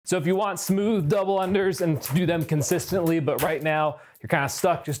So if you want smooth double unders and to do them consistently, but right now you're kind of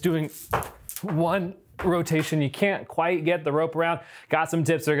stuck just doing one rotation, you can't quite get the rope around, got some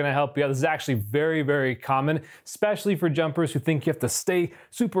tips that are gonna help you out. This is actually very, very common, especially for jumpers who think you have to stay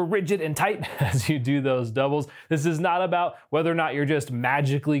super rigid and tight as you do those doubles. This is not about whether or not you're just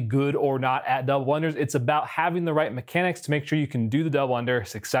magically good or not at double unders. It's about having the right mechanics to make sure you can do the double under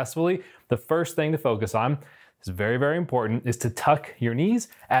successfully. The first thing to focus on, is very, very important, is to tuck your knees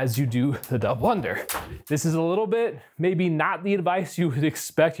as you do the double under. This is a little bit, maybe not the advice you would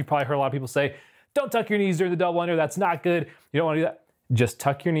expect. You probably heard a lot of people say, don't tuck your knees during the double under, that's not good. You don't wanna do that. Just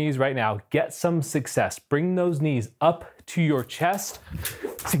tuck your knees right now. Get some success. Bring those knees up to your chest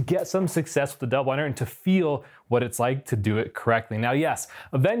to get some success with the double under and to feel what it's like to do it correctly. Now, yes,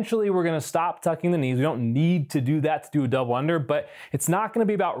 eventually we're gonna stop tucking the knees. We don't need to do that to do a double under, but it's not gonna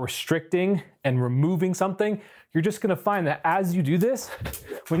be about restricting and removing something. You're just gonna find that as you do this,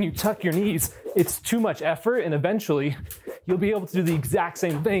 when you tuck your knees, it's too much effort, and eventually you'll be able to do the exact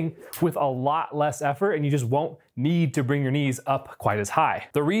same thing with a lot less effort, and you just won't need to bring your knees up quite as high.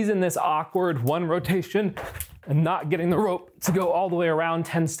 The reason this awkward one rotation and not getting the rope to go all the way around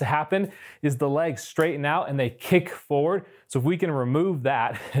tends to happen is the legs straighten out and they kick forward. So if we can remove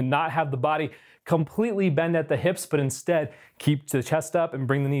that and not have the body completely bend at the hips, but instead keep the chest up and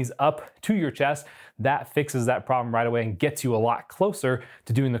bring the knees up to your chest, that fixes that problem right away and gets you a lot closer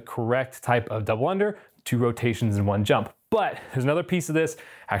to doing the correct type of double under, 2 rotations in 1 jump. But there's another piece of this,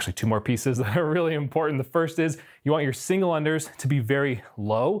 actually 2 more pieces that are really important. The first is you want your single unders to be very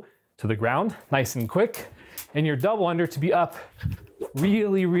low to the ground, nice and quick, and your double under to be up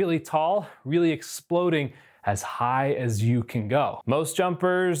really, really tall, really exploding as high as you can go. Most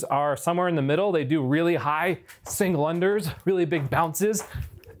jumpers are somewhere in the middle. They do really high single unders, really big bounces,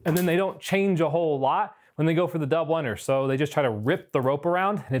 and then they don't change a whole lot when they go for the double under. So they just try to rip the rope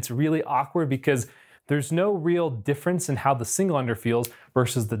around, and it's really awkward because there's no real difference in how the single under feels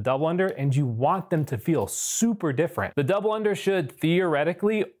versus the double under, and you want them to feel super different. The double under should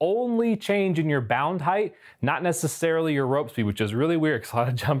theoretically only change in your bound height, not necessarily your rope speed, which is really weird because a lot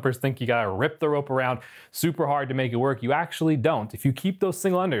of jumpers think you gotta rip the rope around super hard to make it work. You actually don't. If you keep those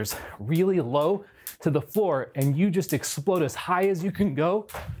single unders really low to the floor and you just explode as high as you can go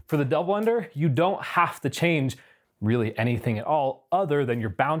for the double under, you don't have to change really anything at all other than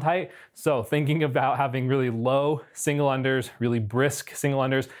your bound height. So thinking about having really low single unders, really brisk single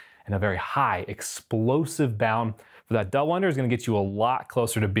unders, and a very high explosive bound for that double under is gonna get you a lot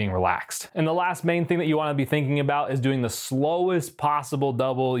closer to being relaxed. And the last main thing that you wanna be thinking about is doing the slowest possible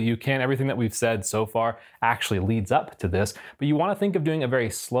double you can. Everything that we've said so far actually leads up to this, but you wanna think of doing a very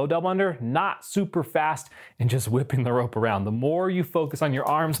slow double under, not super fast and just whipping the rope around. The more you focus on your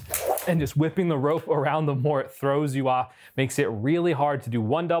arms and just whipping the rope around, the more it throws you off, makes it really hard to do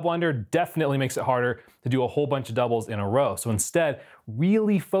one double under, definitely makes it harder to do a whole bunch of doubles in a row. So instead,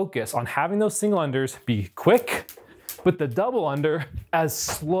 really focus on having those single unders be quick, but the double under as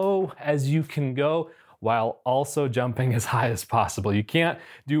slow as you can go while also jumping as high as possible. You can't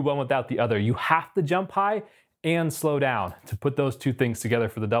do one without the other. You have to jump high and slow down to put those 2 things together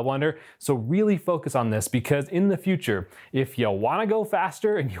for the double under. So really focus on this, because in the future, if you wanna go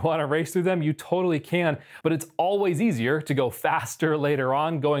faster and you wanna race through them, you totally can, but it's always easier to go faster later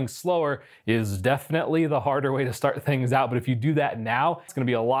on. Going slower is definitely the harder way to start things out, but if you do that now, it's gonna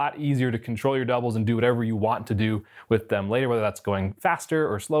be a lot easier to control your doubles and do whatever you want to do with them later, whether that's going faster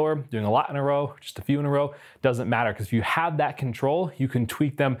or slower, doing a lot in a row, just a few in a row, doesn't matter, because if you have that control, you can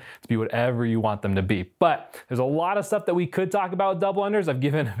tweak them to be whatever you want them to be. But there's a lot of stuff that we could talk about with double unders. I've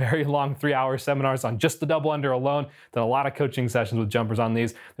given very long 3-hour seminars on just the double under alone, done a lot of coaching sessions with jumpers on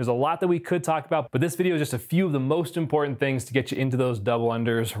these. There's a lot that we could talk about, but this video is just a few of the most important things to get you into those double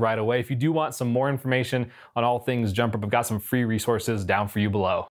unders right away. If you do want some more information on all things jumper, I've got some free resources down for you below.